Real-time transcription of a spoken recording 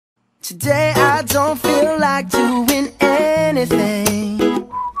Today I don't feel like doing anything.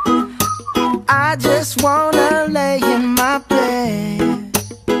 I just wanna lay in my bed.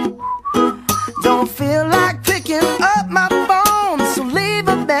 Don't feel like picking up my phone, so leave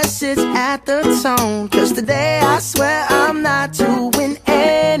a message at the tone. Cause today I swear I'm not doing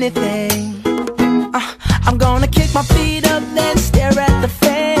anything. I'm gonna kick my feet up, then stare at the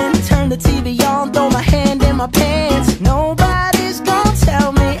fan. Turn the TV on, throw my hand in my pants. Nobody's gonna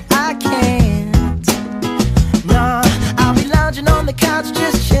tell me I can't. Nah, I'll be lounging on the couch,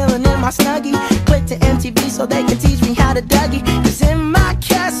 just chilling in my Snuggie. Click to MTV so they can teach me how to Dougie. Cause in my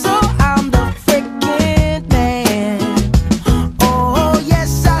castle, I'm the freaking man. Oh,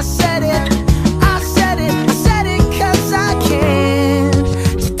 yes, I said it. I said it. I said it cause I can.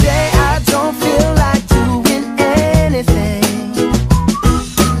 Today I don't feel like doing anything.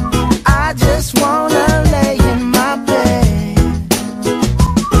 I just wanna lay in my bed.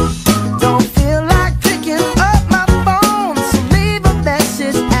 Don't feel like picking up my phone, so leave a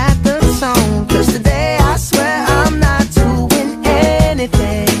message at the tone. Cause today I swear I'm not doing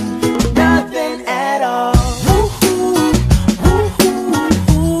anything. Nothing at all. Woo-hoo, woo-hoo,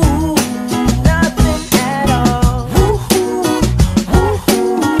 woo. Nothing at all. Woo-hoo, woo-hoo,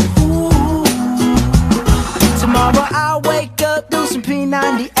 woo. Tomorrow I'll wake up, do some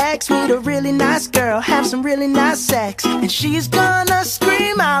P90X, meet a really nice girl, have some really nice sex, and she's gonna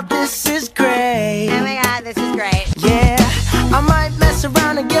scream out, "This is great." Oh my god, this is great. Yeah, I might mess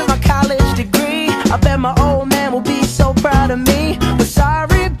around and get my college degree. I bet my old man will be so proud of me. But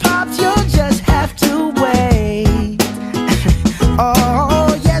sorry, Pops, you'll just have to wait.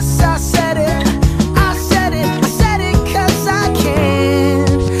 Oh, yes, I said it. I said it. I said it cause I can.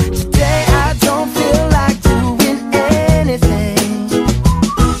 Today I don't feel like doing anything.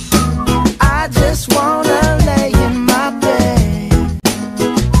 I just wanna lay in my bed.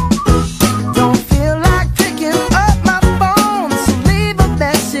 Don't feel like picking up my phone, so leave a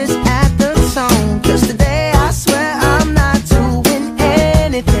message at the tone. Cause today I swear I'm not doing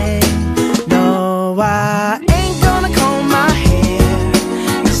anything. No, I ain't gonna comb my hair,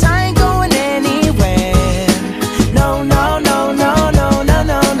 cause I ain't going anywhere. No, no, no, no, no, no,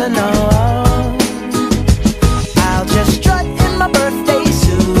 no, no, no. I'll just strut in my birthday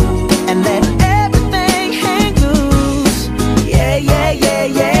suit and let everything hang loose. Yeah, yeah, yeah,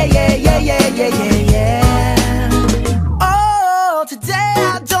 yeah, yeah, yeah, yeah, yeah, yeah, yeah. Oh, today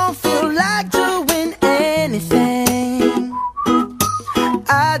I don't feel like doing anything.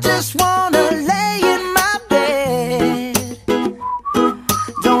 I just wanna lay in my bed.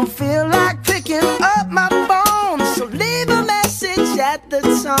 Don't feel like picking up my phone, so leave a message at the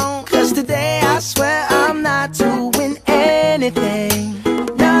tone. Cause today I swear I'm not doing anything.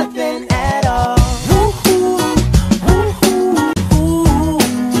 Nothing at all. Woo-hoo, woo-hoo, woo.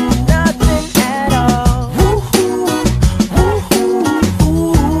 Nothing at all. Woo-hoo, woo-hoo,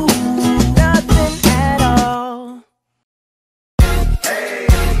 woo. Nothing at all.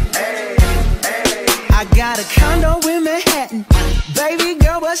 I got a condo in Manhattan. Baby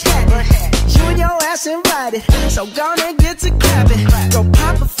girl, what's happening? You and your ass invited, so gonna get to clapping. Go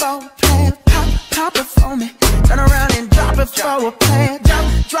pop it for a plan, pop it for me. Turn around and drop it for a plan,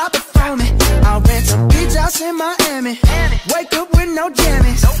 drop it for me. I'll rent a beach house in Miami. Wake up with no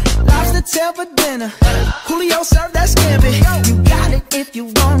jammies. Lobster tail for dinner. Julio served that scampi. You got it if you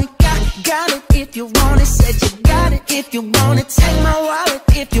want it. Got it if you want it. Said you got it if you want it. Take my wallet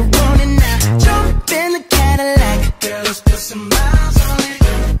if you want it now. Jump in the Cadillac. Girl, let's put some miles on it.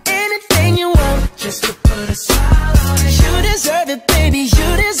 Anything you want, just to put a smile on it. You deserve it, baby, you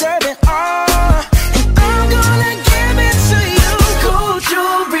deserve it all. And I'm gonna give it to you. Gold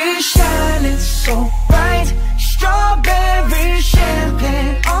jewelry shining so bright. Strawberry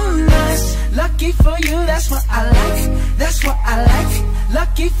champagne on us. Lucky for you, that's what I like. That's what I like.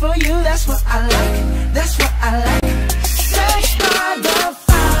 Lucky for you, that's what I like. That's what I like. Sex by the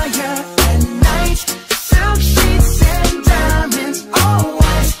fire at night. Silk sheets and diamonds, all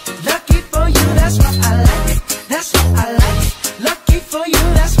white. Lucky for you, that's what I like. That's what I like. Lucky for you,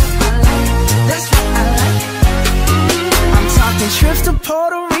 that's what I like. That's what I like. I'm talking trips to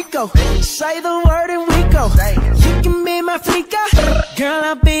Puerto Rico. Say the word and we go. You can be my flica. Girl,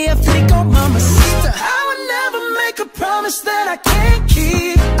 I'll be a flico, mamacita. I would never make a promise that I can't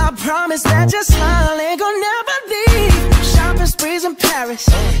keep. I promise that your smile ain't gonna never leave. Shopping sprees in Paris,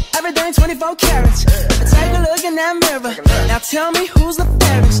 everything 24 carats. Take a look in that mirror. Now tell me who's the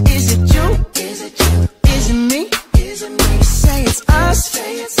fairest. Is it you? Is it you? Is it me? Is it me? Say it's us,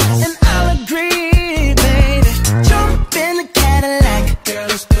 and I'll agree, baby. Jump in the Cadillac. Girl,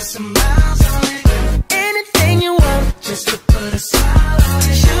 let's put some miles on it. Anything you want, just to put a smile on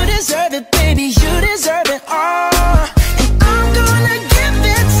it. You deserve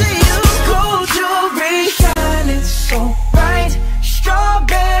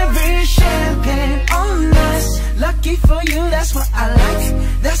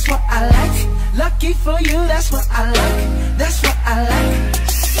lucky for you, that's what I like, that's what I like.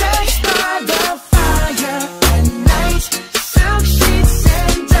 Sex by the fire at night, silk sheets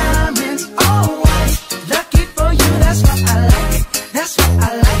and diamonds, all white. Lucky for you, that's what I like, that's what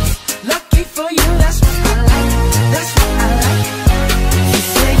I like. Lucky for you, that's what I like, that's what I like. You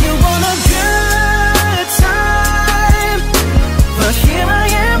say you want a good time, but here I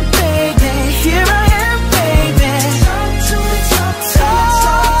am, baby, here I am, baby. Talk to me, talk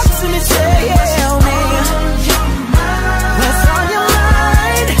to me, tell me what's on your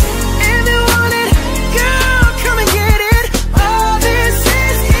mind. If you want it, girl, come and get it. All this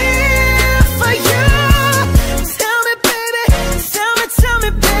is here for you. Tell me, baby, tell me,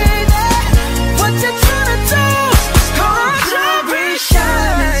 baby, what you tryna do? Strawberry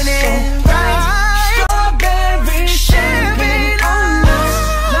shining bright, strawberry champagne on us.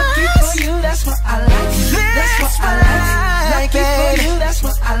 Lucky for you, that's what I like, that's what I like. Lucky for you, that's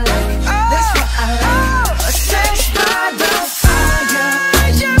what I like, that's what I like. Sex by the fire,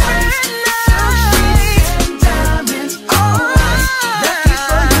 silk sheets and diamonds, all white. Lucky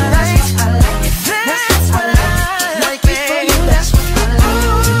for you, that's what I like, that's what I like. Lucky for you, that's what I like,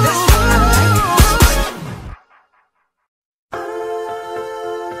 that's what I like.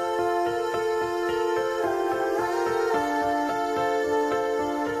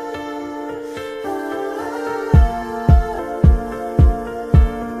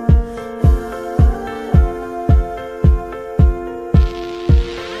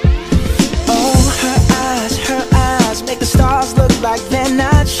 Oh, her eyes make the stars look like they're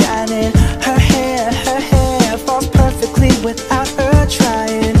not shining. Her hair falls perfectly without her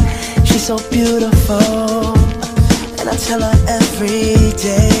trying. She's so beautiful, and I tell her every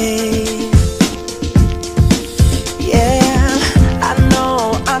day. Yeah, I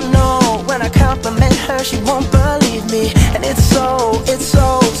know, when I compliment her, she won't believe me. And it's so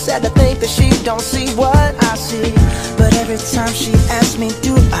sad to think that she don't see what I see. But every time she asks me,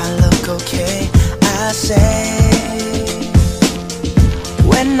 do I look okay, I say,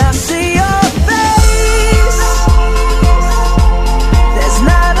 when I see your face, there's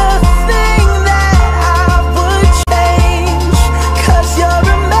not a thing that I would change. 'Cause you're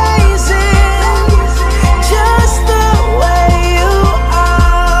amazing, just the way you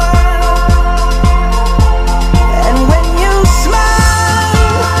are. And when you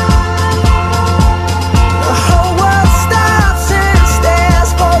smile, the whole world stops and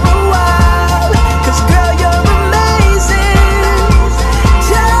stares for a while. 'Cause girl, you're amazing,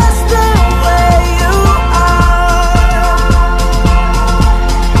 just the way you are.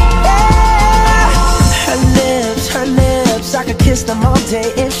 Yeah. Her lips, I could kiss them all day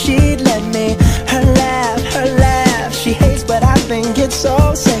if she'd let me. Her laugh, she hates but I think it's so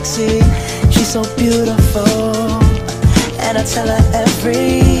sexy. She's so beautiful, and I tell her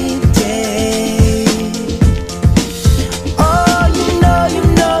every day. Oh, you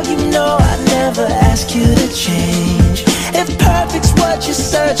know I never ask you to change. If perfect's what you're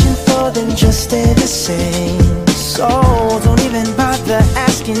searching for, then just stay the same. So don't even bother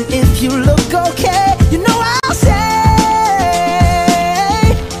asking if you look okay. You know I'll say,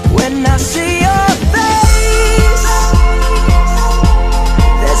 when I see your face,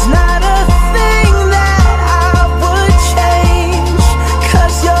 there's not a thing that I would change.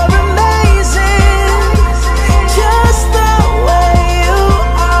 'Cause you're amazing, just the way you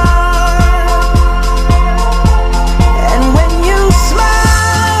are. And when you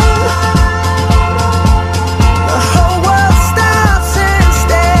smile, the whole world stops and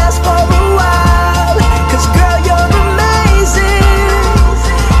stares for a while. 'Cause girl, you're amazing,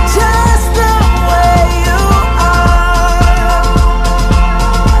 just the way you are.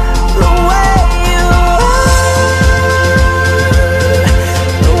 The way you are,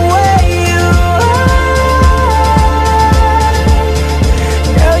 the way you are.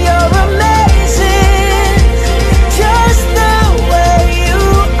 Girl, you're amazing, just the way you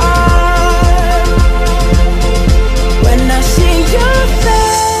are. When I see your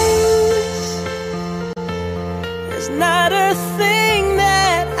face, there's not a thing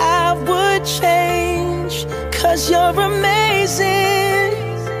that I would change. 'Cause you're amazing,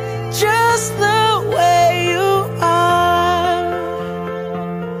 just the way you are.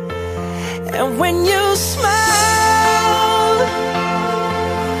 And when you smile,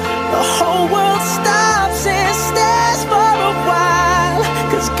 the whole world stops and stares for a while.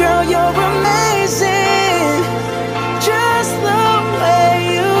 'Cause girl, you're amazing, just the way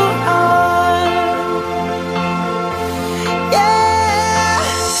you are. Yeah.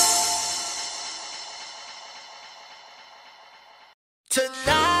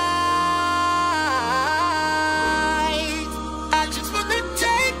 Tonight, I just wanna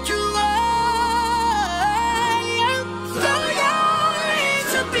take you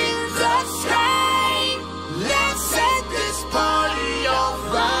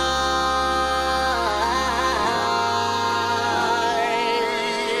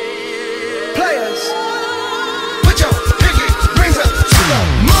 'cause put your pinky rings up to the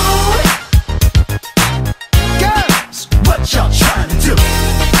moon. Girls, what y'all trying to do?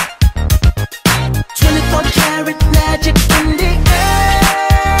 24 karat magic in the air.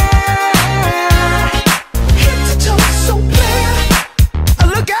 Head to toe, so clear.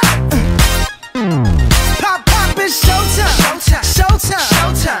 Look out! Pop, pop, it's showtime. Showtime, showtime,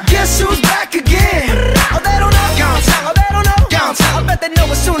 showtime. Guess who's back again? Oh, they don't know. Gone time. Oh, they don't know. Gone time. I bet they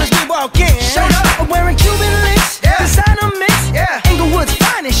know as soon as we walk in. Showed up. I'm wearing Cuban links. Yeah. Designer mix. Yeah. Inglewood's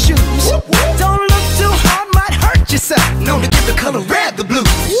finest shoes. Whoop, whoop. Don't look too hard, might hurt yourself. Known to give the color red the blues.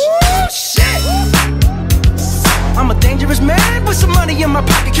 Woo, shit. I'm a dangerous man with some money in my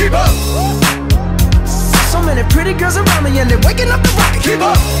pocket. Keep up. So many pretty girls around me and they're waking up the rocket. Keep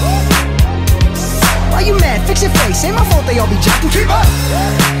up. Why you mad? Fix your face. Ain't my fault they all be jocking. Keep up.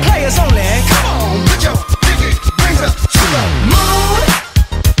 Players only. Come on, put your pinky rings up to the moon.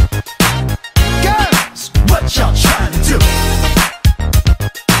 Girls, what y'all trying to do?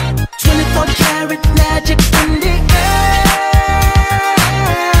 24 karat magic in the air.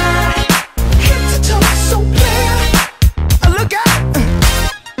 Head to toe, so clear. Look out.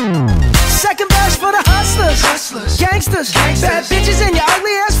 Second verse for the hustlers, gangsters, bad bitches and your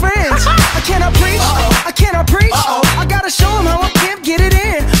ugly ass friends. I cannot preach, I cannot preach. I gotta show them how I pimp, get it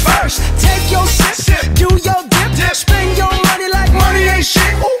in. First, take your sip, do your dip, spend your money like money ain't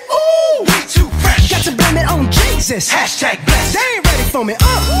shit. Ooh, ooh, we too fresh. Got to blame it on Jesus. Hashtag blessed. They ain't ready for me.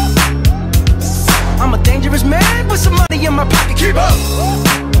 I'm a dangerous man with some money in my pocket. Keep up.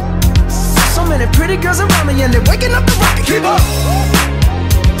 So many pretty girls around me and they're waking up the rocket. Keep up.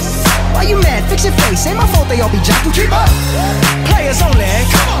 Why you mad? Fix your face. Ain't my fault they all be jocking. Keep up. Players only.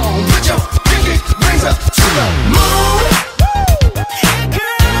 Come on, put your pinky rings up to the moon. Hey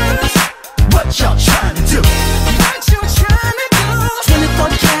girls, what y'all trying to do? What you trying to do? 24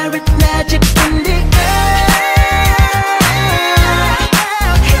 karat magic in the air.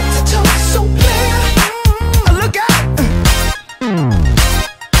 Head to toe, so clear. Look out.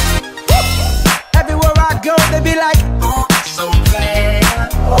 Everywhere I go, they be like, ooh, so clear.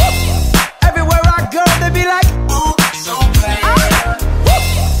 Everywhere I go, they be like, ooh, so clear.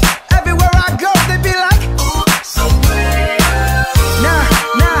 Everywhere I go, they be like, ooh, so clear.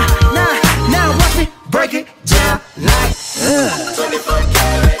 Now watch me break it down like 24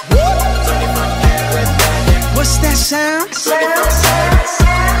 karat, 24 karat. What's that sound? 24 karat.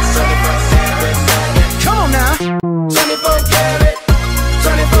 Come on now. 24 karat,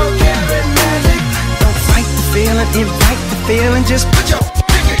 24 karat magic. Don't fight the feeling, invite the feeling. Just put your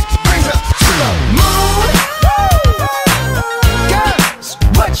pinky rings up to the moon. Girls,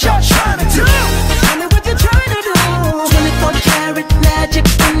 what y'all trying to do? Tell me what you're trying to do. 24 karat magic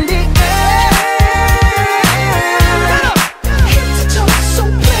in the air. Head to toe, so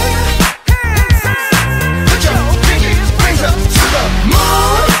clear. Put your pinky rings up to the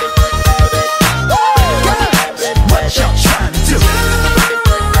moon. Girls, what y'all trying to do?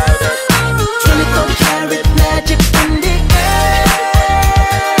 24 karat magic in the air.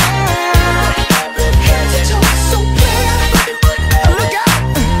 Head to toe, so clear. Look out.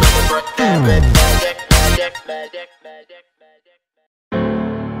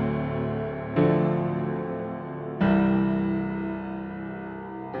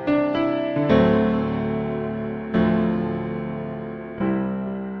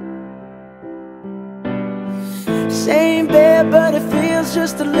 Same bed, but it feels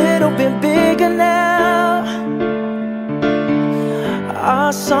just a little bit bigger now.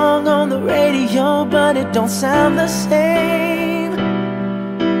 Our song on the radio, but it don't sound the same.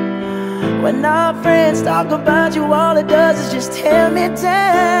 When our friends talk about you, all it does is just tear me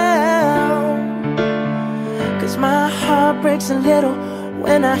down. 'Cause my heart breaks a little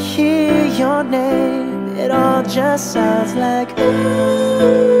when I hear your name. It all just sounds like ooh.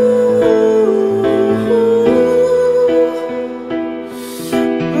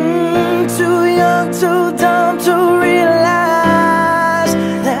 Too young, too dumb to realize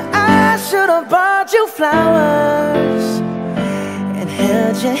that I should have bought you flowers and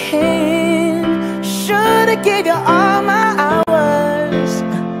held your hand. Should have gave you all my hours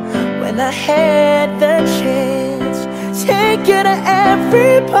when I had the chance. Take you to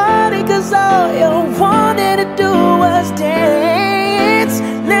every party, 'cause all you wanted to do was dance.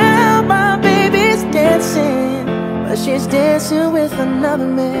 Now my baby's dancing, but she's dancing with another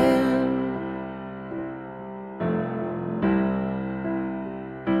man.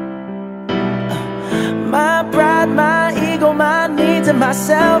 My pride, my ego, my needs, and my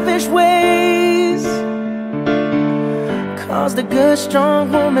selfish ways caused a good,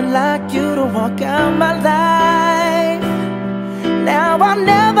 strong woman like you to walk out my life. Now I'll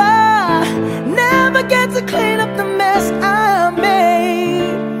never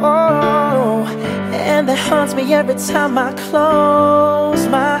every time I close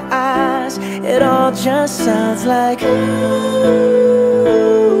my eyes, it all just sounds like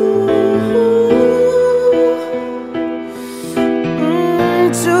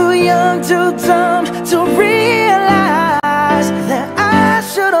too young, too dumb to realize that I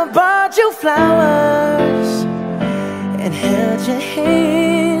should have bought you flowers and held your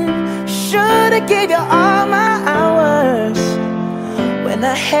hand. Should have gave you all my hours when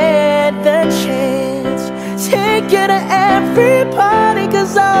I had the chance. Take you to every party,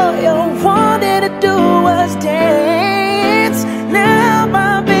 cause all you wanted to do was dance. Now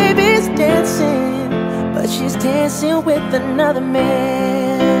my baby's dancing, but she's dancing with another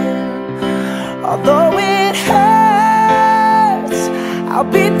man. Although it hurts, I'll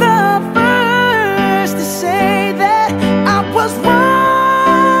be the first to say that I was wrong.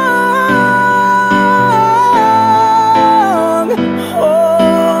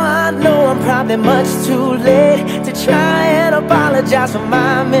 Oh, I know I'm probably much too late to try and apologize for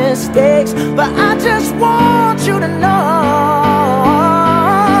my mistakes, but I just want you to know,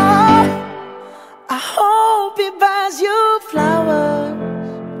 I hope he buys you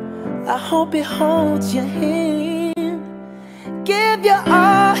flowers, I hope he holds your hand, give you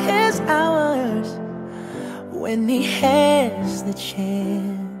all his hours when he has the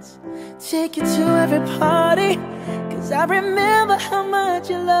chance. Take you to every party, cause I remember how much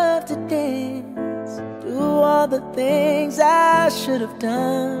you loved to dance. Do all the things I should have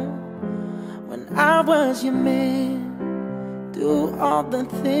done when I was your man. Do all the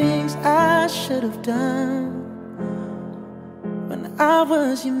things I should have done when I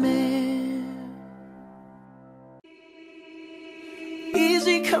was your man.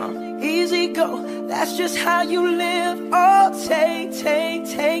 Easy come, easy go, that's just how you live. Oh,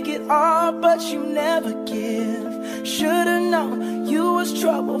 take it all, but you never give. Should've known you was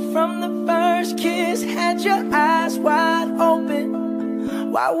trouble from the first kiss. Had your eyes wide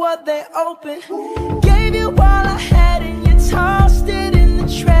open, why were they open? Gave you all I had and you tossed it in the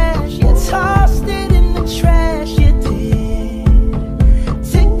trash. You tossed it in the trash, you did.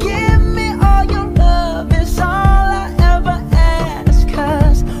 To give me all your love is all I ever ask,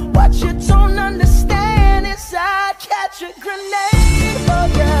 cause what you don't understand is I'd catch a grenade for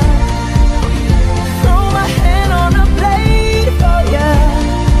ya, throw my hand on a blade for ya,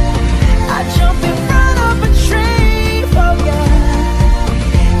 I'd jump in front of a train for ya.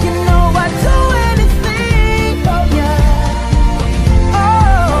 You know I'd do anything for ya.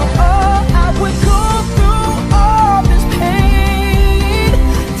 Oh, I would go through all this pain,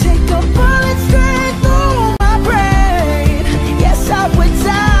 take a bullet straight through my brain. Yes, I would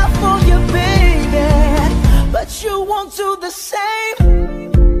die for you, baby, but you won't do the same.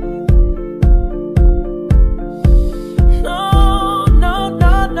 No, no,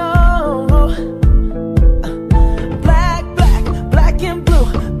 no, no. Black and blue,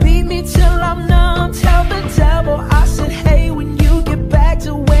 beat me till I'm numb. Tell the devil I said, hey, when you get back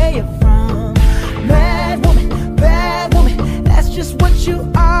to where you're from. Bad woman, that's just what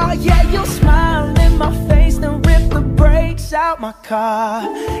you are. Yeah, you'll smile in my face, then rip the brakes out my car.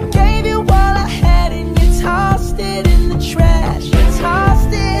 Gave you all I had and you tossed it in the trash. You tossed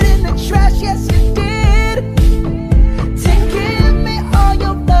it in the trash, yes you did. To give me all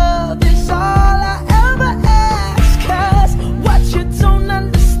your love is all I ever ask, cause what you don't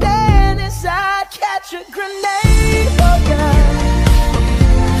understand is I'd catch a grenade for ya,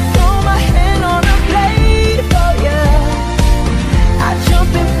 throw my hand on a blade for ya, I'd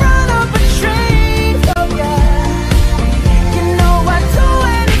jump in front of a train for ya. You know I'd do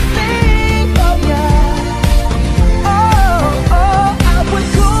anything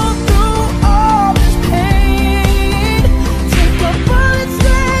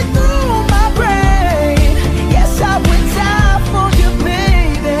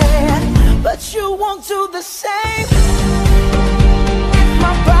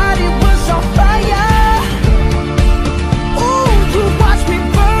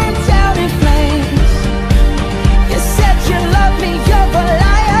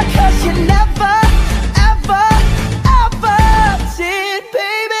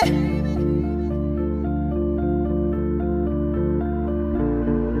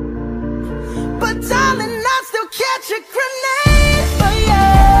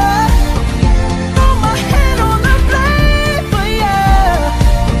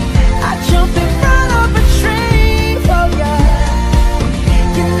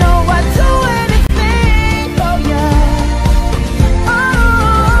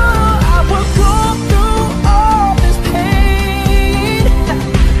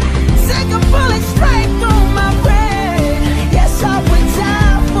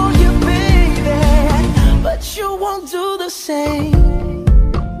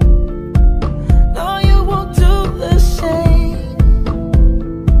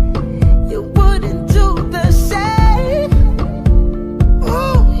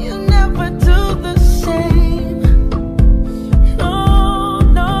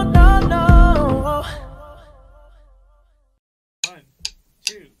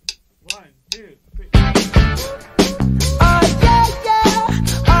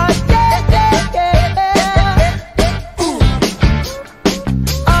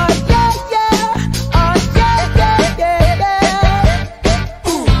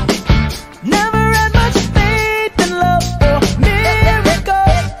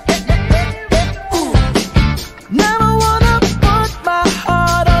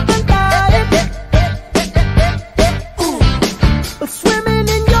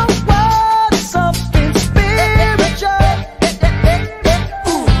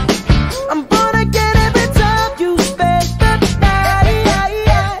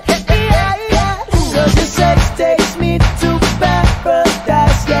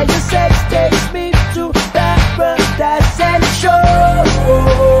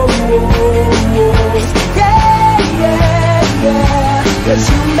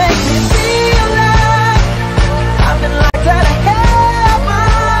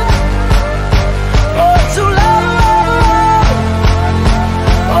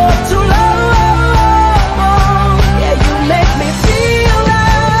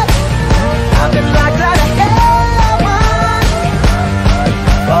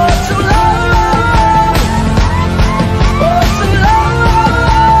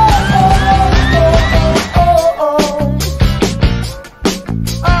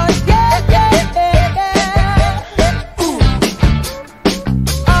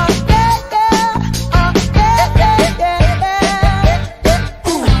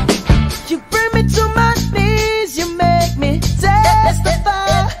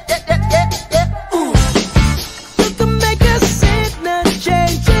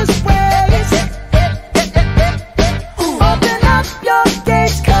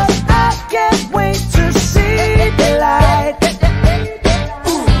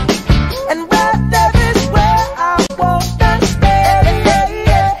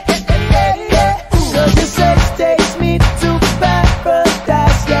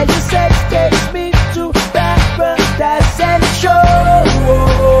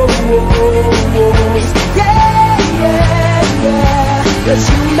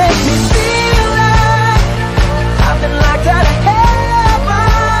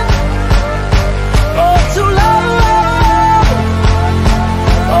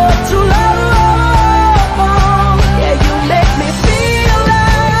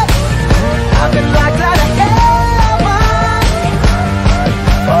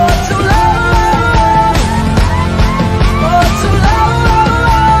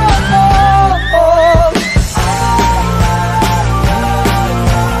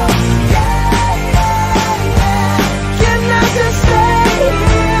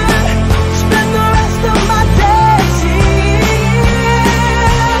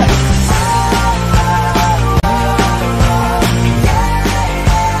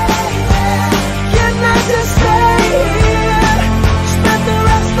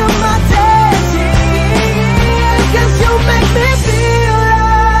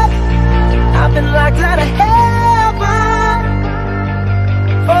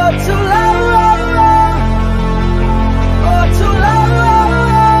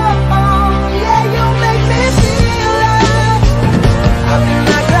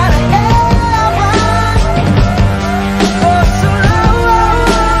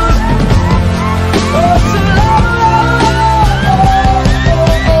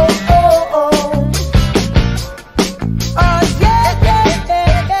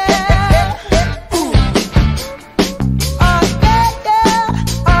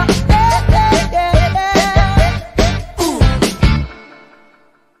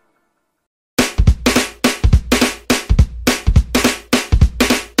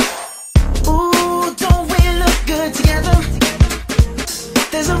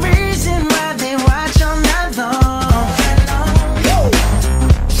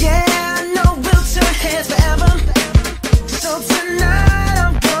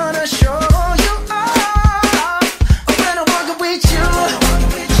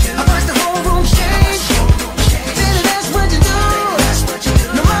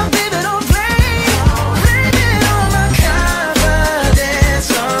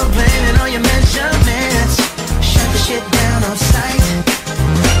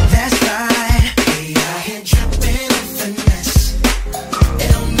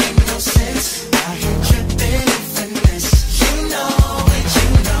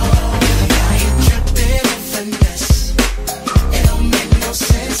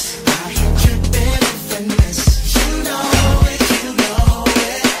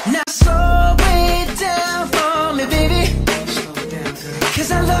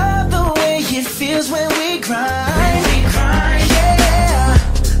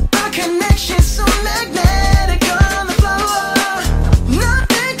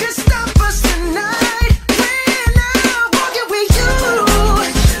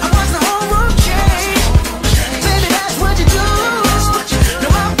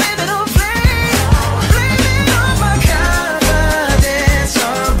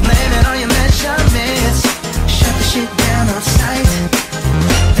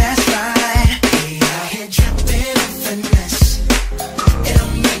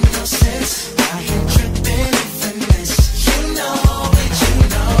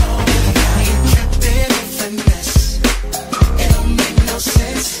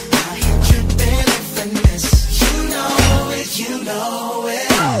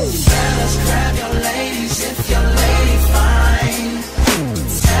Fellas, grab your ladies if your lady fine.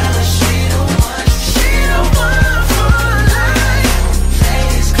 Tell her she the one for life.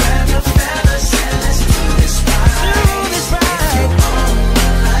 Ladies, grab your fellas and let's do this right. If you own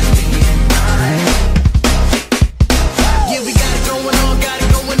one like me and mine. Yeah, we got it going on, got it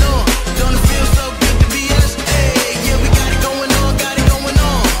going on. Don't it feel so good to be us? Hey, yeah, we got it going on, got it going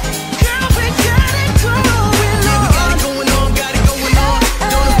on. Girl, we got it going on. Yeah, we got it going on, got it going on.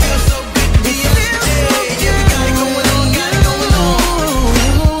 Don't it feel so good to be us? Hey, yeah, we got it going on, got it going on.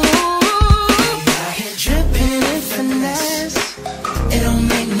 Out here dripping in finesse, it don't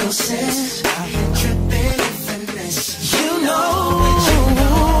make no sense. Out here dripping in finesse, you know.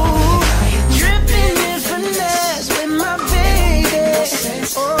 Dripping in finesse with my baby.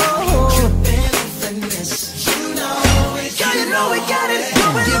 Oh, dripping in finesse, you know. Girl, you know we got it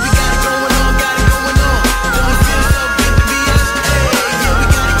going on. Yeah, we got it going on, got it going on. Don't it feel so good to be us? Hey, yeah, we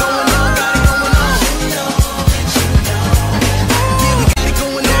got it going on, got it going on. Yeah, we got it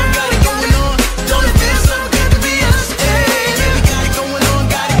going on, got it going on. Don't it feel so good to be us? Hey, yeah, we got it going on,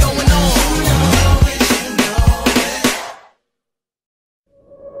 got it going on.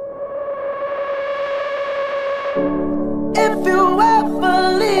 If you ever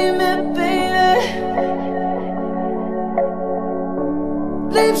leave me, baby,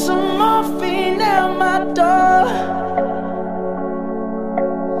 leave some morphine at my door.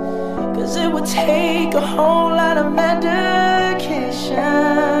 'Cause it would take a whole lot of medication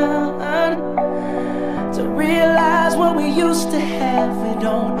to realize what we used to have. We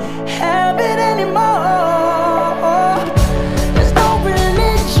don't have it anymore. There's no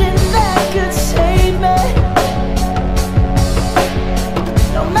religion that could save me.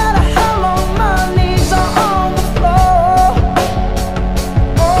 No matter how long my knees are on the floor.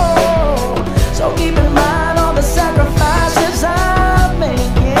 Oh, so keep in mind all the sacrifices I'm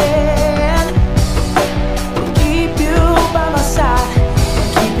making to keep you by my side,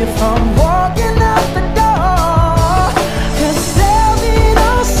 keep you from walking out the door. 'Cause there'll be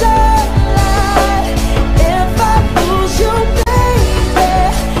no sunlight if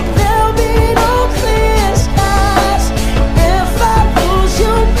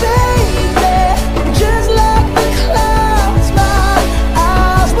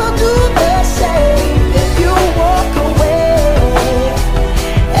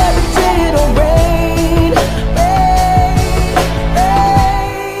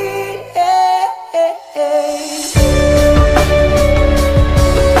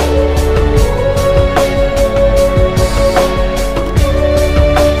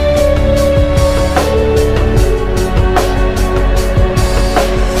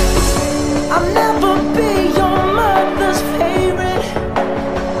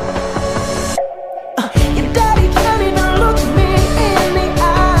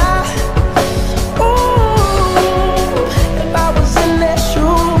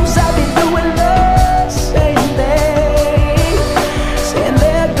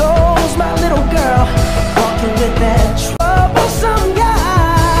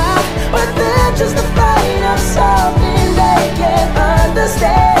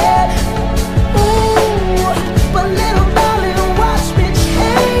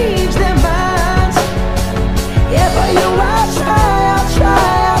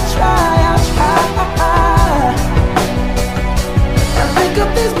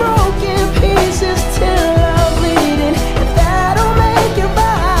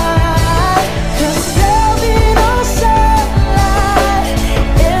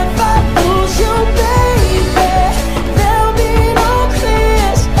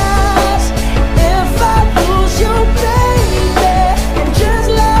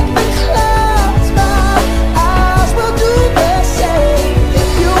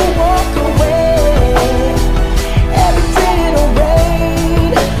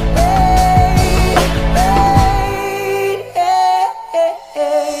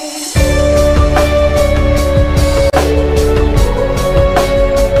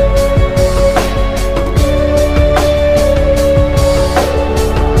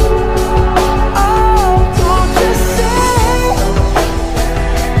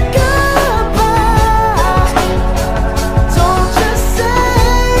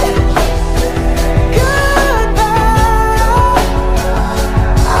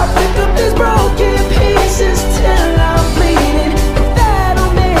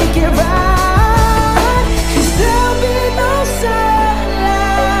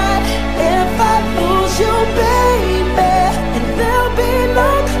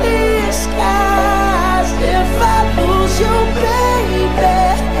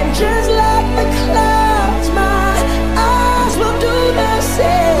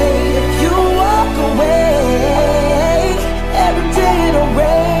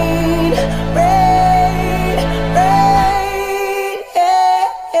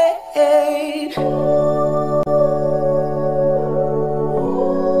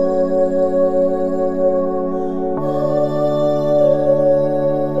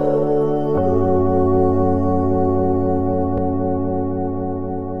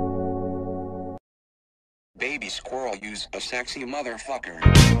sexy motherfucker.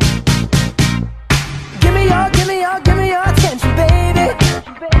 Give me your attention, baby.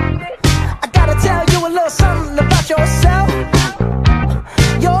 I gotta tell you a little something about yourself.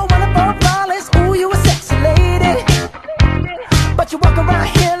 You're one of our flawless, ooh, you a sexy lady. But you walk around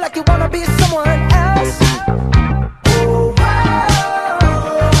here like you wanna be someone else. Ooh, whoa.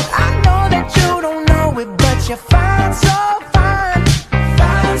 I know that you don't know it, but you're fine, so fine.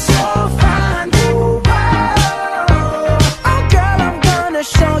 Fine, so fine. Ooh, whoa. Oh girl, I'm gonna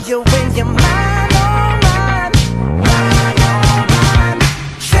show you when you're mine.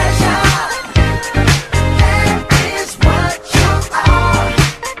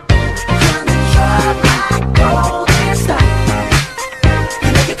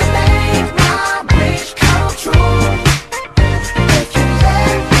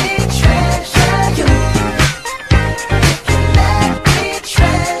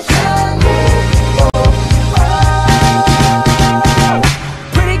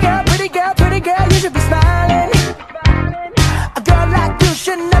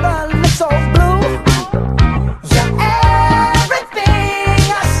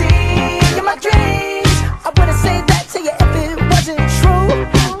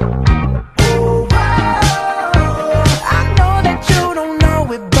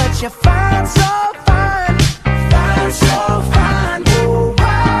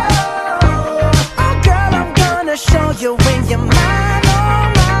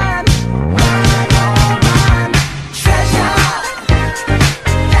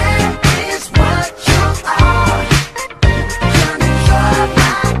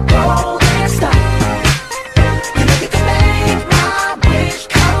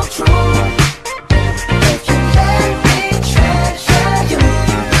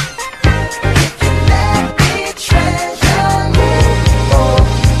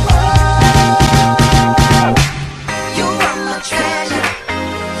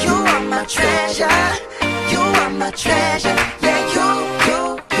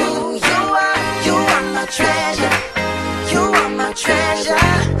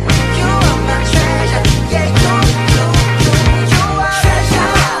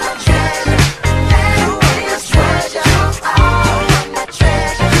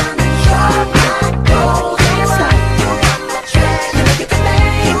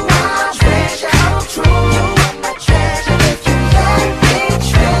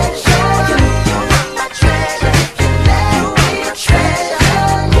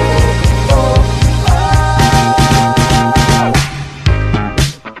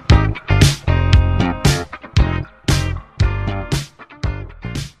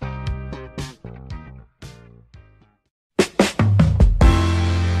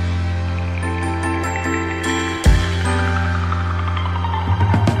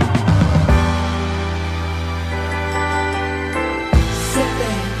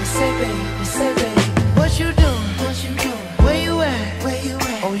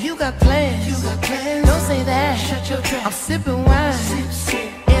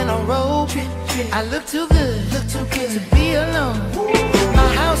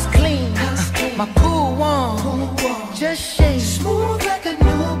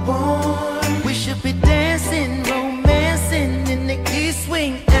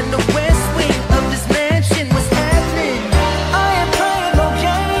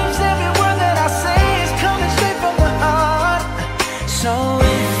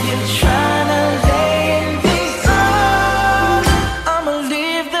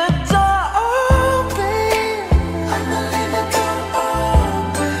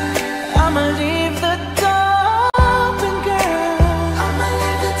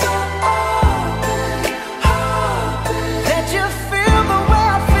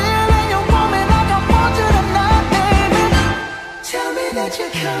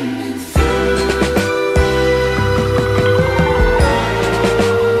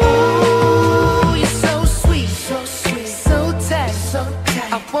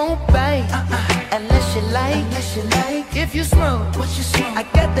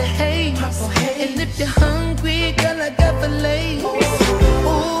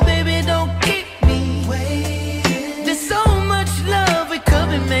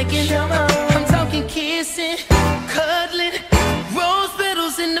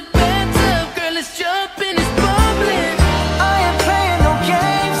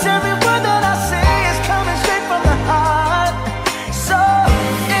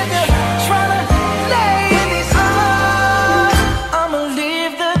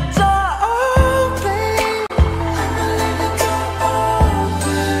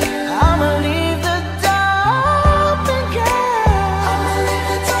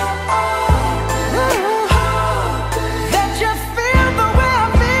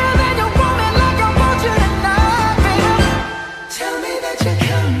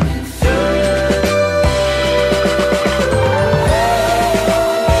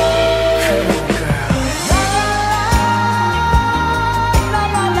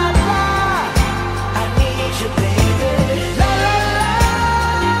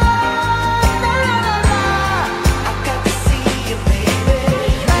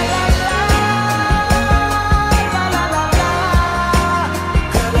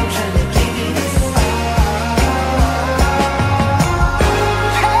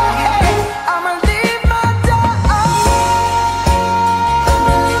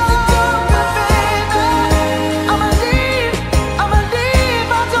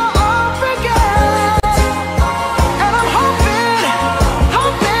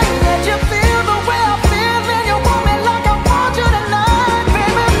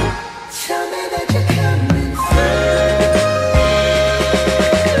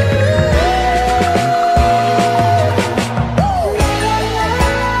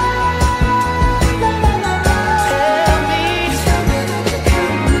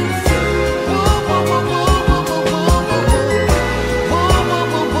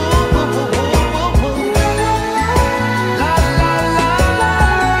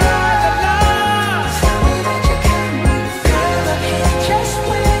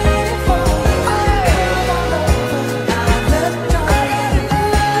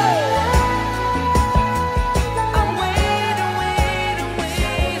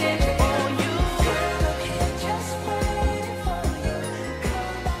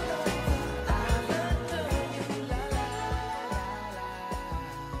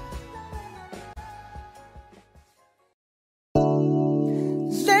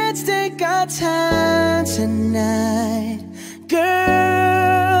 let's take our time tonight.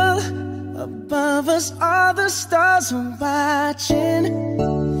 Girl, above us all the stars are watching.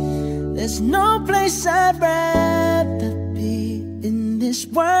 There's no place I'd rather be in this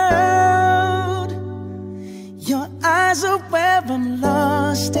world. Your eyes are where I'm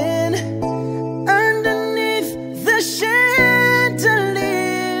lost in. Underneath the chandelier,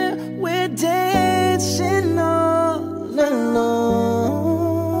 we're dancing all alone.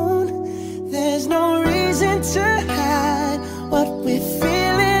 There's no reason to hide what we're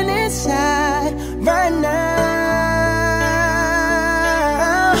feeling inside right now.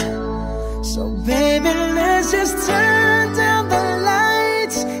 So baby, let's just turn down the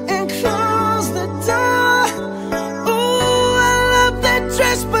lights and close the door. Ooh, I love that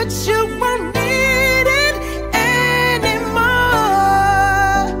dress, but you won't need it anymore.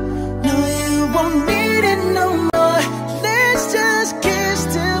 No, you won't need it no more. Let's just kiss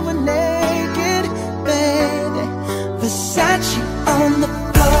till we're naked, baby. Versace on the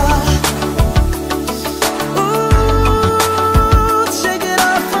floor. Ooh, take it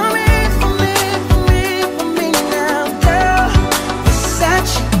off for me, for me, for me, for me now, girl.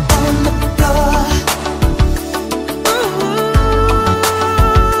 Versace on the floor. Ooh,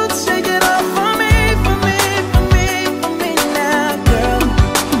 take it off for me, for me, for me, for me now, girl.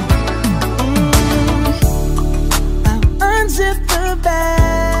 I'll unzip the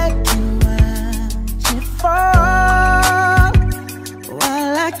bag and watch it fall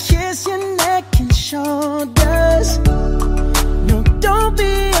while I kiss your neck and shoulders. No, don't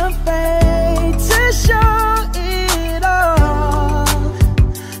be afraid to show it all.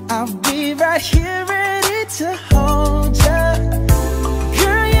 I'll be right here ready to hold ya.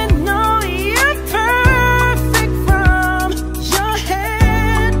 Girl, you know you're perfect from your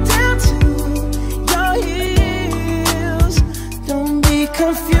head down to your heels. Don't be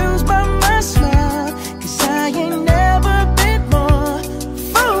confused by my smile, 'cause I ain't never been more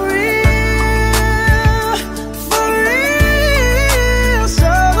for real, for real.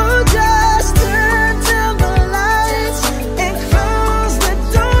 So just turn down the lights and close the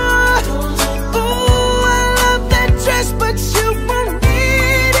door. Ooh, I love that dress, but you won't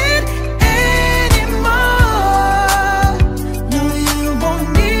need it anymore. No, you won't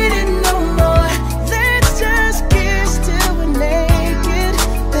need it no more. Let's just kiss till we're naked,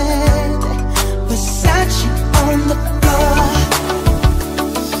 baby. Versace on the floor.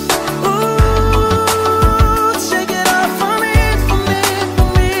 Ooh, take it off for me, for me, for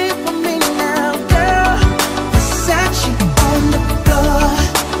me, for me now, girl. Versace on the floor.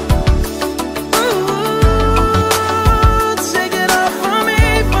 Ooh, take it off for me,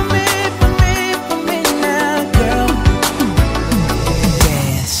 for me, for me, for me now, girl.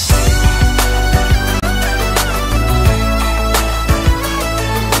 Dance.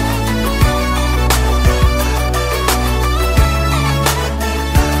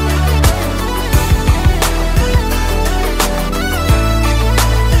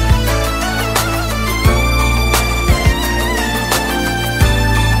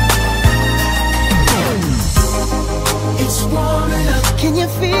 It's warming up. Can you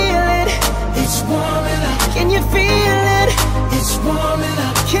feel it? It's warming up. Can you feel it? It's warming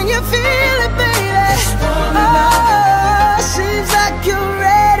up. Can you feel it, baby? It's warming up. Seems like you're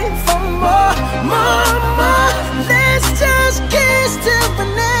ready for more, more, more. Let's just kiss till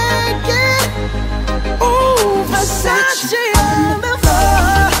we're naked. Ooh, Versace on the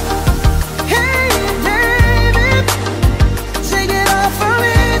floor. Hey, baby, take it off for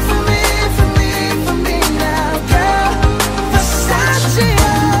me, for me, for me, for me now, girl. Versace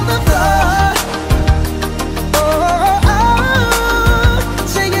on the floor. Oh, oh, oh.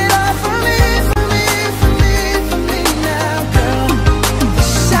 Take it off for me, for me, for me, for me now, girl.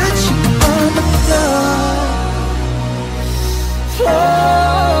 Versace on the floor. Floor,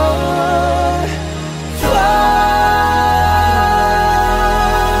 floor.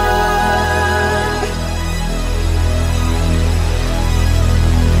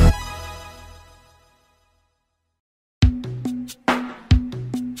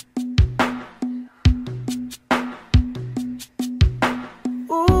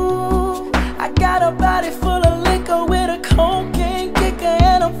 Ooh, I got a body full of liquor with a cocaine kicker,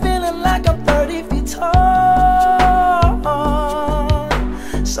 and I'm feeling like I'm 30 feet tall.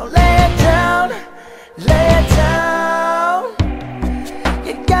 So lay it down, lay it down.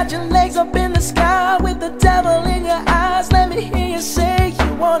 You got your legs up in the sky with the devil in your eyes. Let me hear you say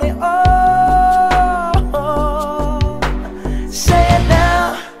you want it all. Say it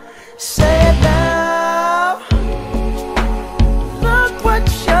now, say it now. Look what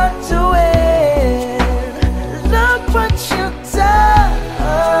you're doing. Look what you've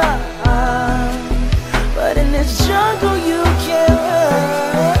done.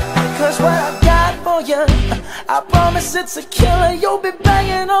 you'll be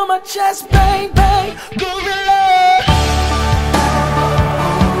banging on my chest, bang, bang, gorilla.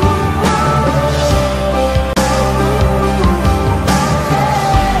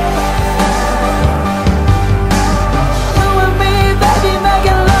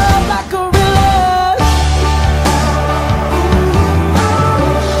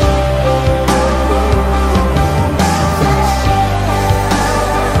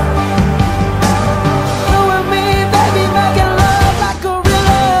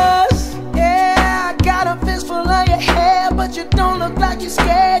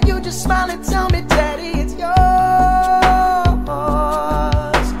 Scared, you just smile and tell me, Daddy, it's yours.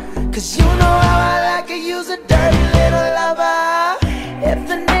 Cause you know how I like to use a dirty little lover. If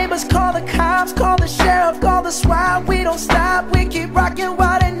the neighbors call the cops, call the sheriff, call the SWAT, we don't stop, we keep rocking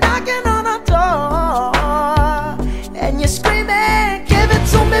while they're knocking on our door. And you're screaming, give it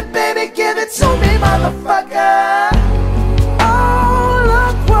to me, baby, give it to me, motherfucker. Oh,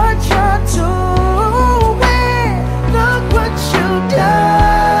 look what you're doing, look what you done.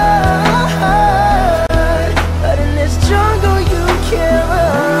 But in this jungle you can't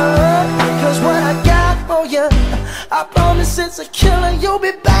run. Cause what I got for you, I promise it's a killer. You'll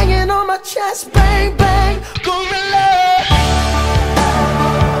be banging on my chest, bang, bang, gorilla.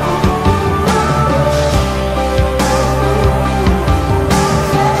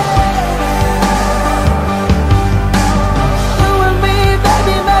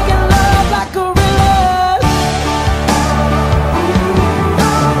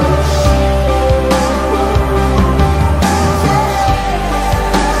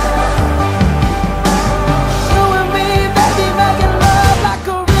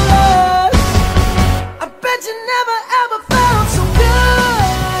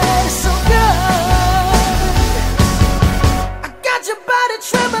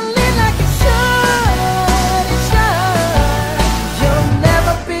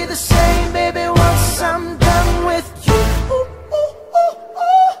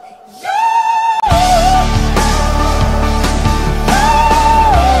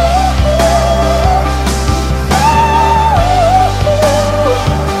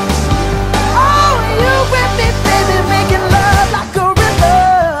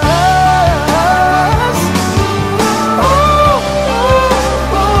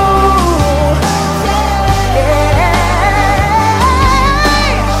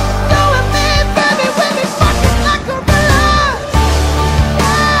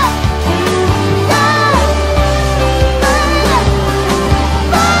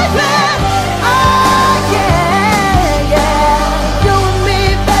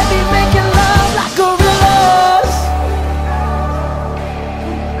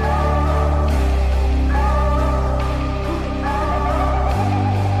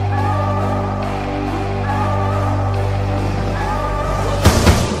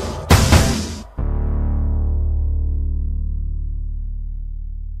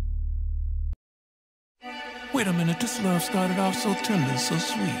 Wait a minute, this love started off so tender, so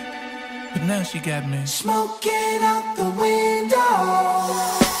sweet. But now she got me smoking out the window.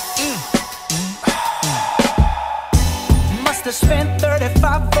 Must have spent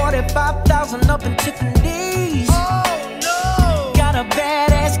 35, 45,000 up in Tiffany's. Oh no! Got a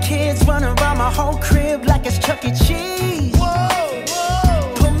badass kids running around my whole crib like it's Chuck E. Cheese. Whoa,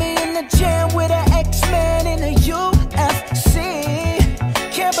 whoa! Put me in the jam with an X-Men in the UFC.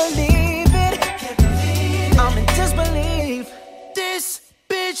 Can't believe it. I'm in disbelief. This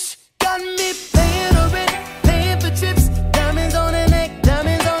bitch got me paying her rent, paying for trips, diamonds on her neck,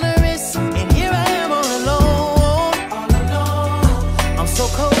 diamonds on her wrist, and here I am all alone, all alone. I'm so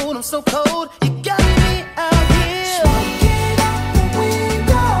cold, I'm so cold. You got me out here smoking out the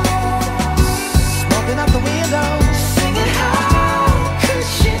window, smoking out the window, singing, how could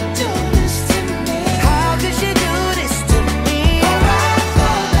she do this to me? How could she do this to me? Oh, I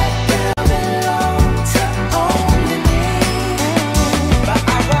thought that girl belonged to only me, but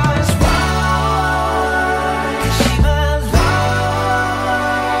I was wrong. She belonged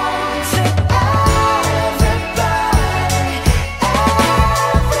to everybody,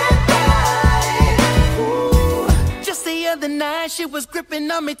 everybody. Ooh. Just the other night, she was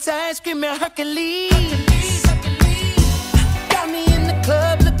gripping on me tight, screaming Hercules. Got me in the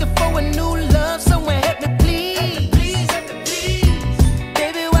club looking for a new love, someone help me please.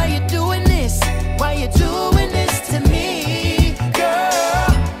 Baby, why you doing this? Why you doing this to me, girl?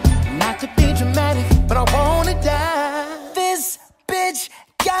 Not to be dramatic, but I wanna die. This bitch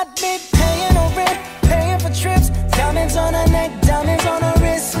got me paying her rent, paying for trips, diamonds on her neck, diamonds on her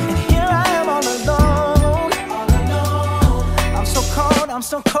wrist, and here I am all alone, all alone. I'm so cold, I'm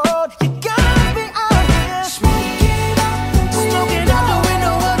so cold. You got me out here smoking out the window.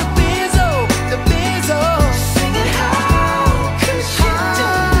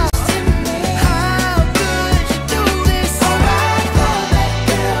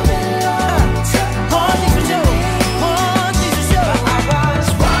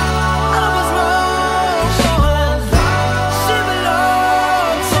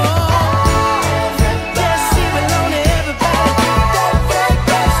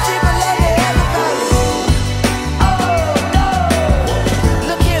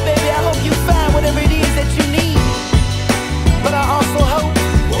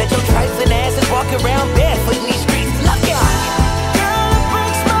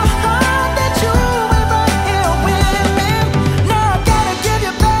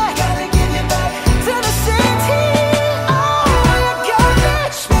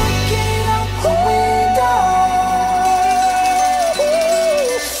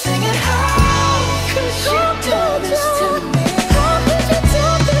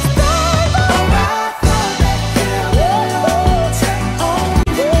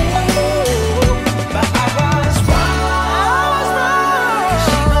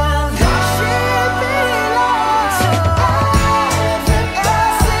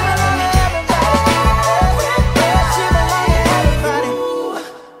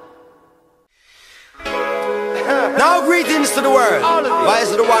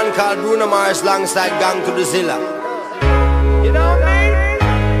 Voice of the one called Bruno Mars alongside Gang to the Zilla. You know what I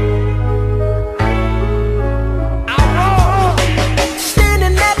mean?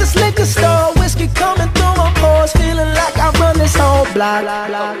 Standing at this liquor store, whiskey coming through my pores, feeling like I run this whole block.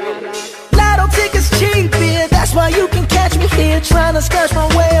 Lotto tickets cheap, yeah, that's why you can catch me here, trying to scratch my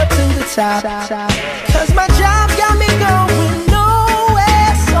way up to the top. Cause my job got me going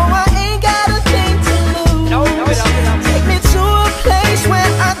nowhere, so I ain't got a thing to lose. Take me to a place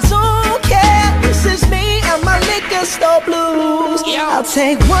where I don't care. This is me and my liquor store blues. I'll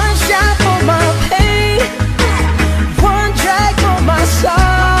take one shot for my pain, one drag for my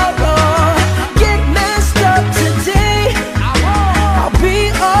sorrow. Get messed up today, I'll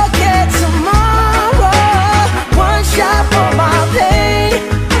be okay tomorrow. One shot for my pain,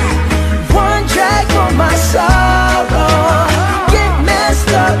 one drag for my sorrow. Get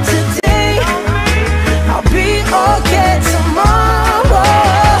messed up today, I'll be okay tomorrow.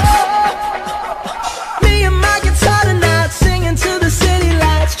 Me and my guitar tonight, singing to the city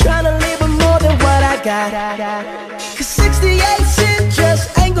lights, trying to live with more than what I got. Cause 68 cents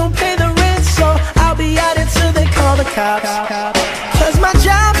just ain't gon' pay the rent, so I'll be out until they call the cops. Cause my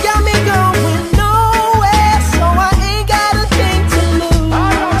job got me going nowhere, so I ain't got a thing to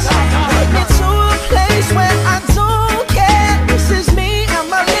lose. Take me to a place where I don't care. This is me and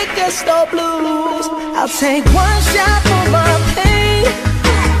my liquor store blues. I'll take one shot for my pain,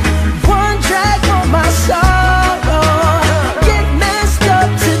 one drag for my sorrow. Get messed up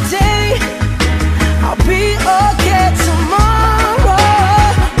today, I'll be okay tomorrow.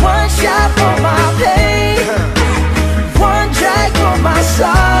 One shot for my pain, one drag for my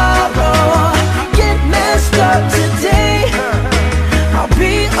sorrow. Get messed up today, I'll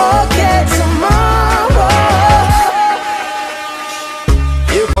be okay tomorrow.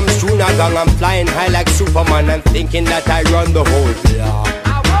 Here comes Juna Gang, I'm flying high like Superman. I'm thinking that I run the whole block.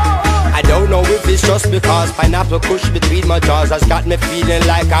 I don't know if it's just because pineapple kush between my jaws has got me feeling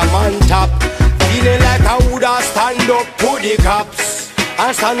like I'm on top. Feeling like I woulda stand up to the cops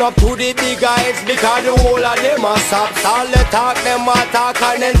and stand up to the big guys, because the whole of them are sops. All the talk, them a talk,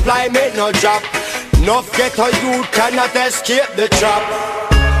 and then fly make no drop. Enough ghetto youth cannot escape the trap.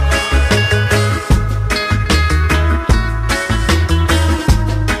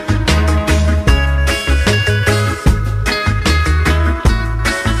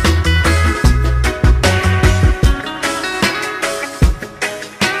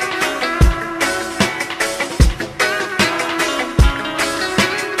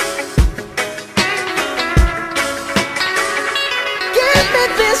 Give me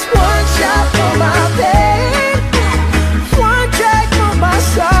this one shot for my pain, one drag for my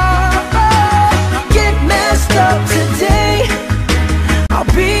sorrow. Get messed up today, I'll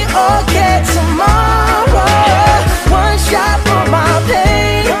be okay tomorrow. One shot for my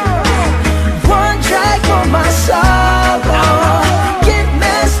pain, one drag for my sorrow. Get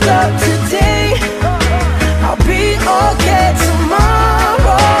messed up today, I'll be okay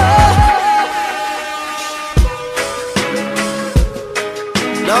tomorrow.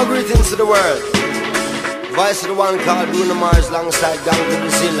 Now greetings to the world. Voice of the one called Bruno Mars alongside Gang to the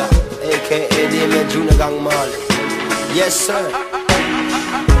Zilla, aka Damien Junior Gang Marley. Yes sir,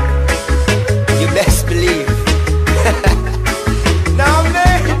 you best believe. Now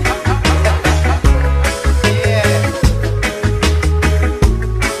man, yeah.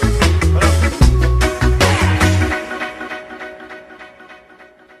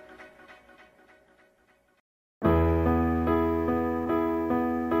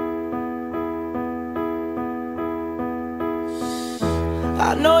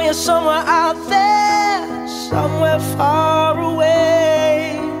 I know you're somewhere out there, somewhere far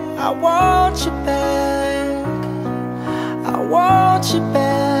away. I want you back, I want you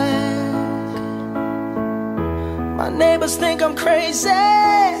back. My neighbors think I'm crazy,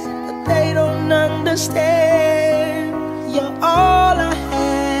 but they don't understand. You're all I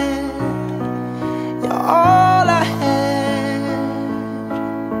had, you're all I had.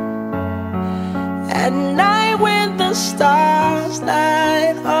 At night when the stars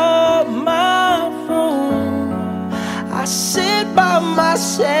light up my room, I sit by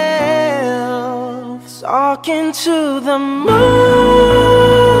myself, talking to the moon,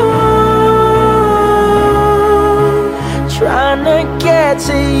 trying to get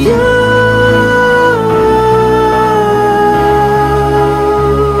to you.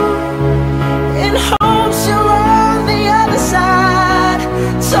 In hopes you're on the other side,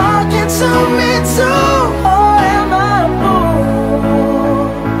 talking to me too. Or am I a fool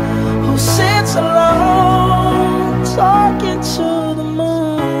who sits alone, talking to the moon?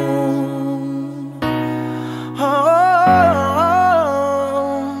 Oh,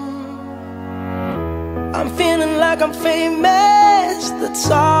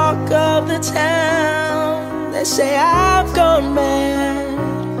 the town, they say I've gone mad.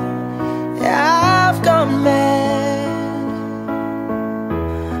 Yeah, I've gone mad.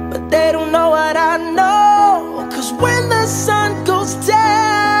 But they don't know what I know, 'cause when the sun goes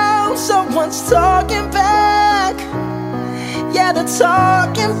down, someone's talking back. Yeah, they're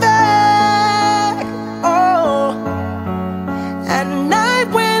talking back. Oh, at night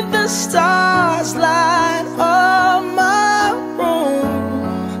when the stars light up my room,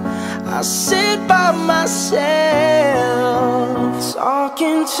 I sit by myself,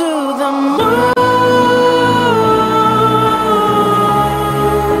 talking to the moon,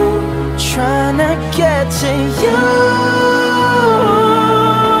 trying to get to you.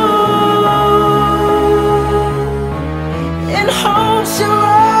 In hopes you're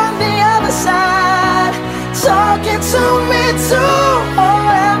on the other side, talking to me too. Or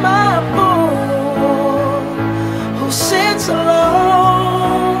am I a fool who sits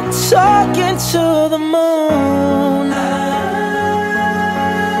alone, talking to the moon?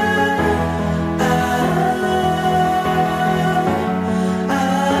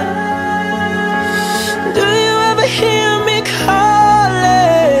 Do you ever hear me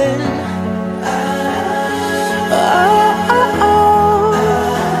calling?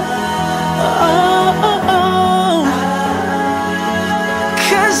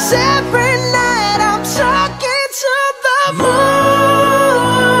 Every night I'm talking to the moon,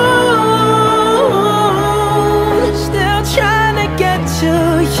 still trying to get to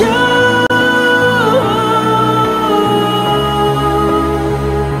you.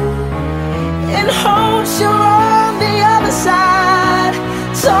 In hopes you're on the other side,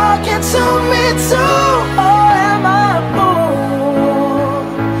 talking to me too. Or am I a fool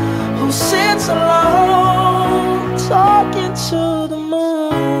who sits alone, talking to the moon?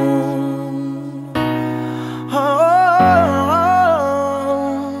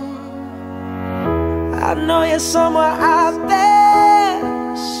 I know you're somewhere out there,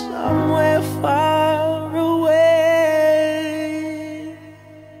 somewhere far away.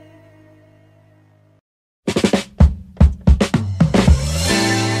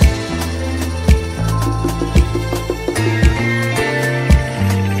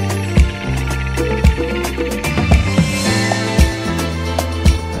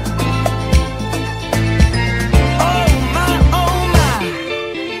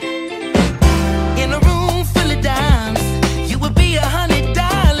 In a room full of dimes, you would be a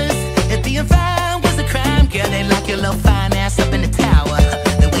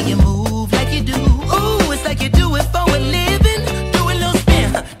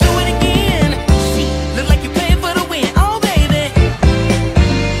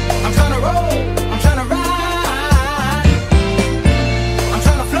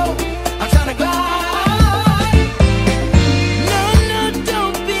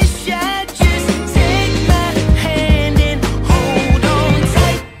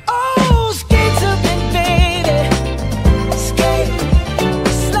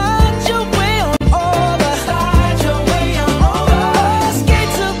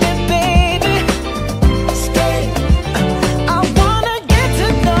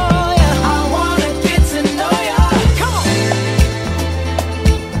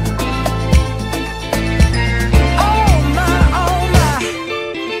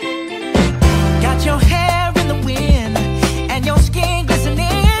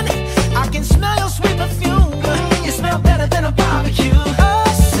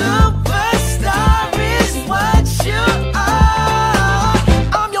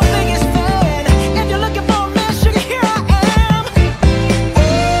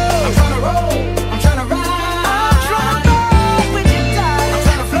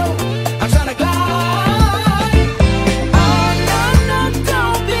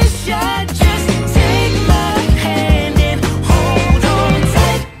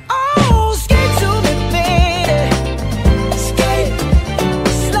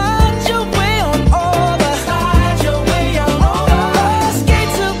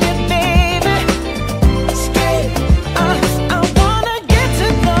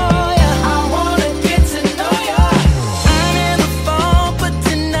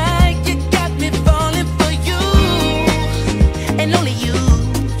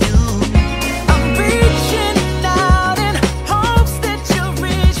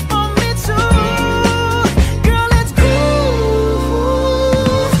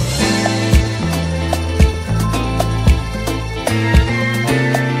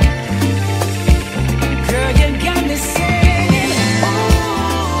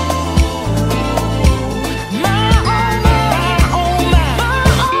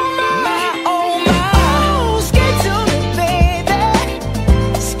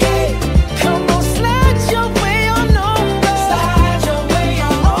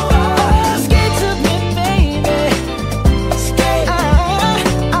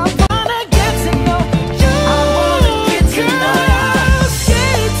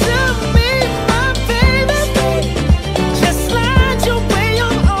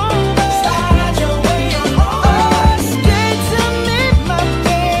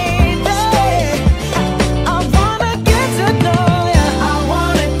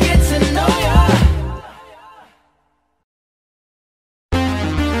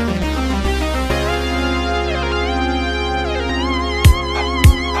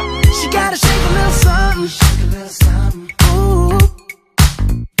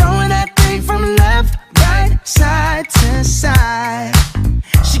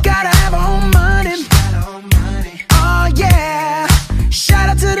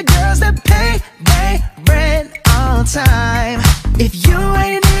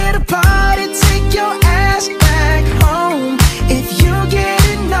ain't here to party, take your ass back home. If you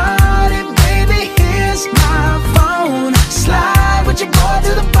getting naughty, baby, here's my phone. Slide with your boy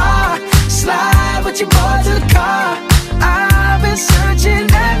to the bar, slide with your boy to the car. I've been searching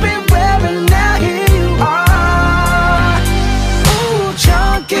everywhere and now here you are. Ooh,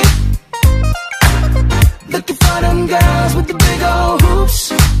 chunky, looking for them girls with the big old hoops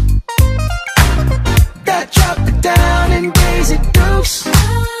that drop it down in Daisy Dukes. I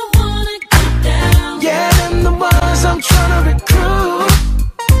wanna get down. Yeah, them the ones I'm tryna recruit.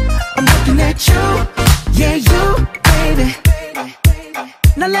 I'm looking at you, yeah, you, baby.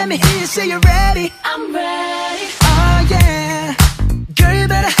 Now let me hear you say you're ready. I'm ready. Oh yeah, girl, you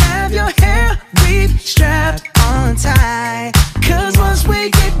better have your hair weave strapped on tight. Cause once we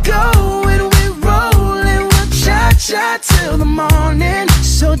get going, we're rolling, we'll cha-cha till the morning.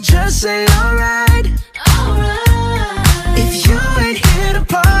 So just say alright. Alright. If you ain't here to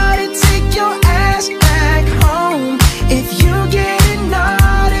party, take your ass back home. If you getting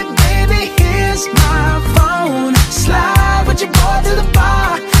naughty, baby, here's my phone. Slide with your boy to the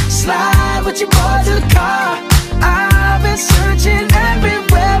bar, slide with your boy to the car. I've been searching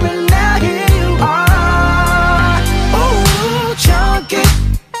everywhere and now here you are. Ooh, chunky,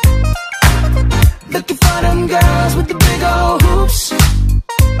 looking for them girls with the big old hoops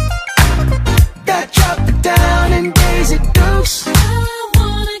that drop it down in Daisy Dukes. I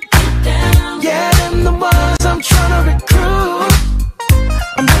wanna get down. Yeah, them the ones I'm tryna recruit.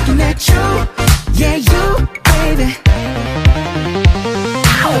 I'm looking at you, yeah, you, baby.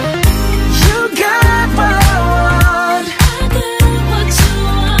 Ow. You got what I want. I got what you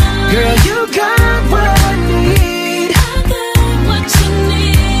want. Girl, you got what I need. I got what you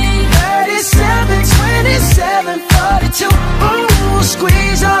need. 37, 27, 42. Ooh,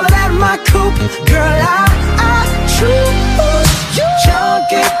 squeeze all of that in my coupe. Girl, I choose you.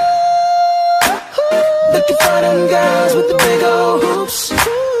 Chunky, looking for them girls with the big old hoops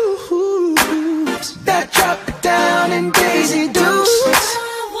that drop it down in Daisy Dukes. I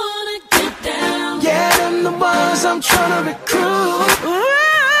wanna get down. Yeah, them the ones I'm tryna recruit.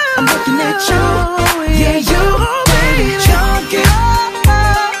 I'm looking at you, yeah, you, baby. Chunky,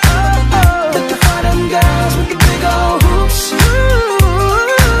 looking for them girls with the big old hoops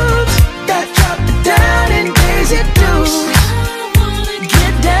that drop it down in Daisy Dukes. I wanna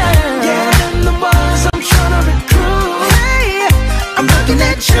Get down, yeah, them the ones I'm tryna recruit. Hey, I'm looking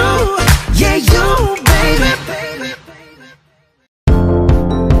at you, yeah, you, baby.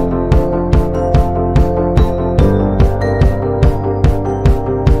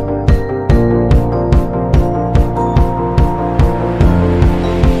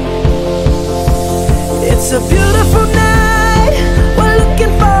 It's a beautiful night. We're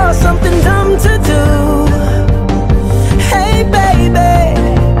looking for something dumb to do. Hey baby,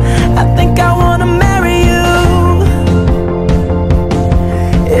 I think I wanna marry you.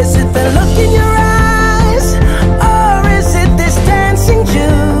 Is it the look in your eyes, or is it this dancing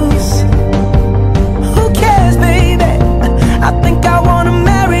juice? Who cares, baby? I think I wanna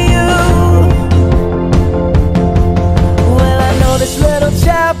marry you. Well, I know this little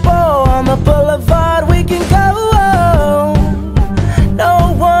chapel on the boulevard we can go. No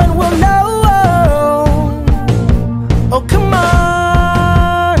one will know. Oh, come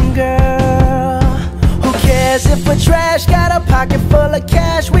on, girl. Who cares if we're trash? Got a pocket full of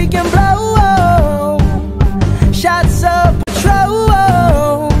cash we can blow. Shots of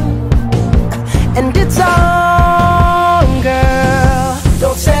Patrol, and it's on, girl.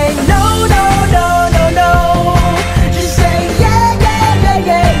 Don't say no, no, no, no, no. Just say yeah, yeah, yeah,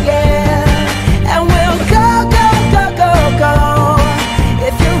 yeah, yeah. And we'll go, go, go, go, go.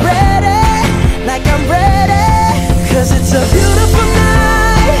 If you're ready, like I'm ready. Cause it's a beautiful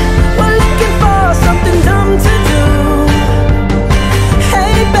night. We're looking for something dumb to do. Hey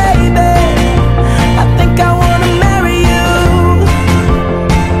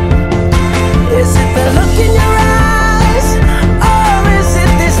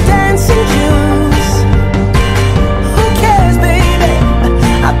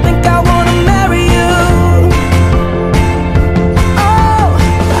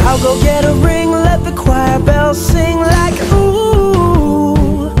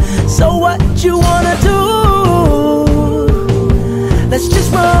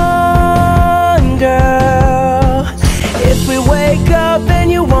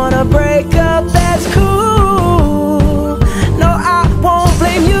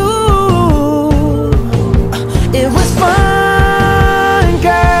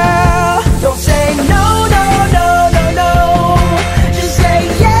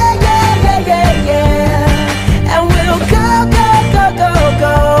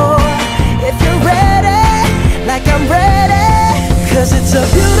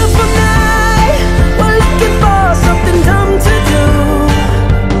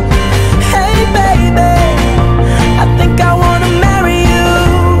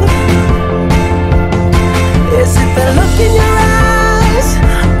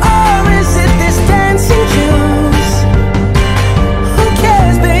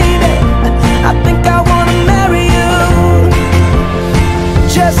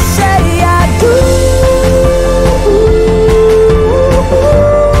just say I do.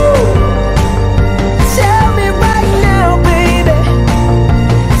 Tell me right now, baby.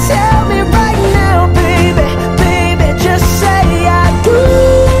 Tell me right now, baby. Baby, just say I do.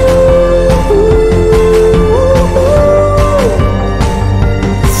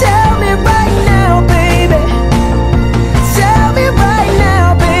 Tell me right now, baby. Tell me right now,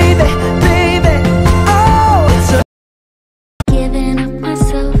 baby. Baby, oh, it's a Giving up my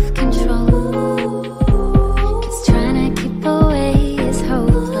self-control, 'cause trying to keep away is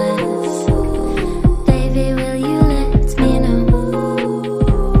hopeless. Baby, will you let me know?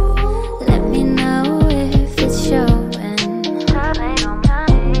 Let me know if it's showing.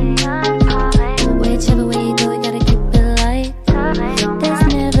 Whichever way you go, we gotta keep it light. There's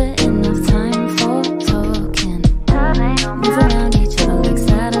never enough time for talking. Move around each other like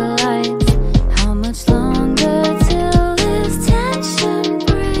satellites. How much longer till this tension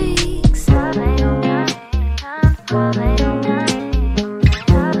breaks?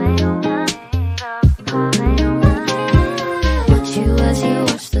 Watch you as you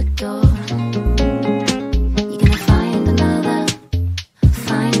watch the door. You're gonna find another.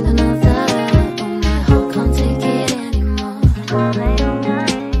 Oh, my heart can't take it anymore.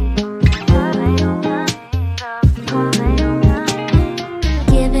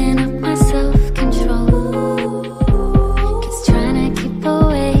 Giving up my self-control, 'cause trying to keep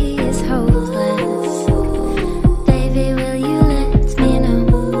away is hopeless. Baby, will you let me know?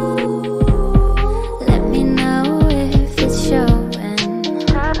 Let me know if it's showing.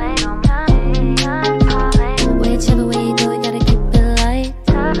 Whichever way you go, we gotta keep it light.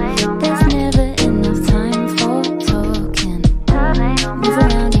 There's never enough time for talking. Move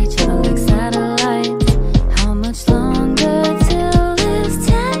around each other like satellites. How much longer till this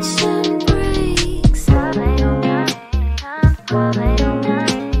tension breaks?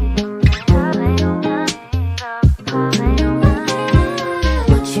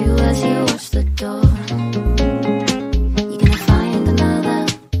 Watch you as you watch the door. You're gonna find another.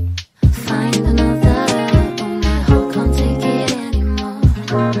 Oh, my heart can't take it anymore.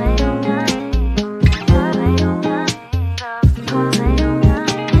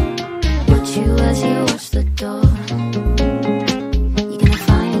 Watch you as you watch the door. You're gonna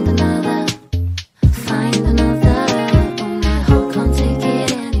find another. Oh, my heart can't take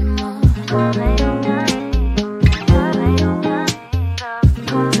it anymore.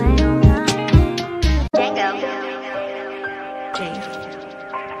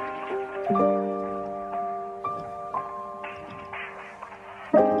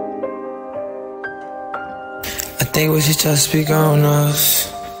 I think we should just be grown-ups.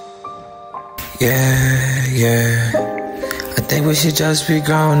 Yeah. I think we should just be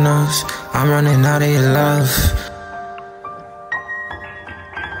grown-ups. I'm running out of your love.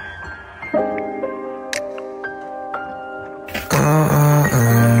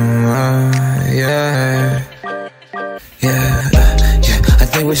 Yeah. I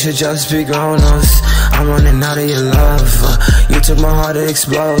think we should just be grown-ups. I'm running out of your love. You took my heart and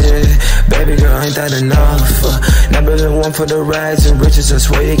exploded. Baby girl, ain't that enough? Never been one for the rags and riches. I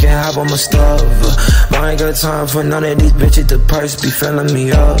swear you can have all my stuff. But I ain't got time for none of these bitches. The purse be filling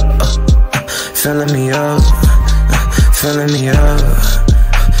me up. Filling me up. Filling me up.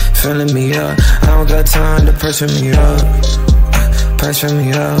 Filling me up. I don't got time to press me up. Press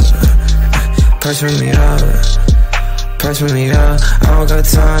me up. Press me up. Press me up. I don't got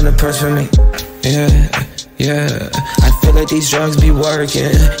time to press me. Yeah. I feel like these drugs be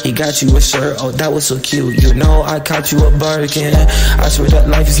working. He got you a shirt, oh that was so cute. You know I caught you a Birkin. I swear that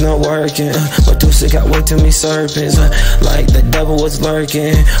life is not working. But Medusa got way too many serpents. Like the devil was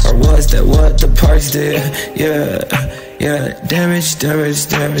lurking. Or was that what the purse did? Yeah. Damage.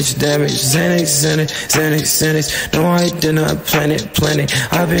 Xanax. No, I did not plan it.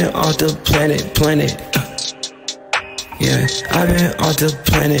 I've been off the planet. Yeah, I've been off the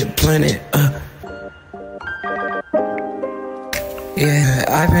planet. Yeah,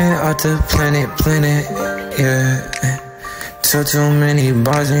 I've been off the planet. Yeah, too many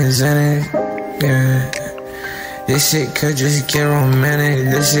bars in Xanax. Yeah. This shit could just get romantic.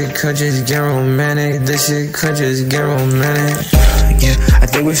 Yeah, I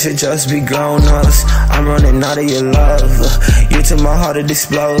think we should just be grown-ups. I'm running out of your love. You took my heart, it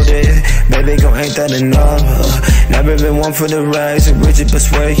exploded. Baby girl, ain't that enough? Never been one for the rags and riches, but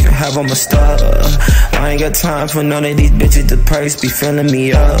swear you can have all my stuff. I ain't got time for none of these bitches. The purse be filling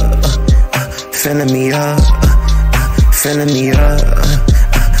me up. Filling me up.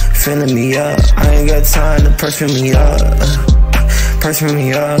 I ain't got time to press me up.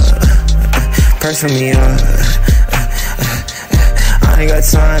 I ain't got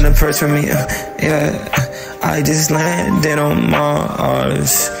time to purse for me, yeah. I just landed on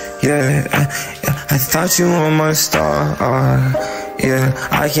Mars, yeah. I thought you were my star, yeah.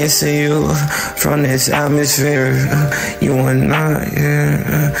 I can see you from this atmosphere. You are not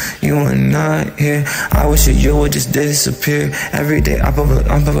here, you are not here. I wish that you would just disappear. Every day I'm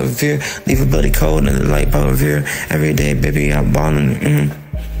above a fear. Leave a bloody cold in the light above here. Every day, baby, I'm ballin',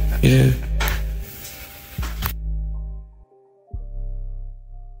 yeah.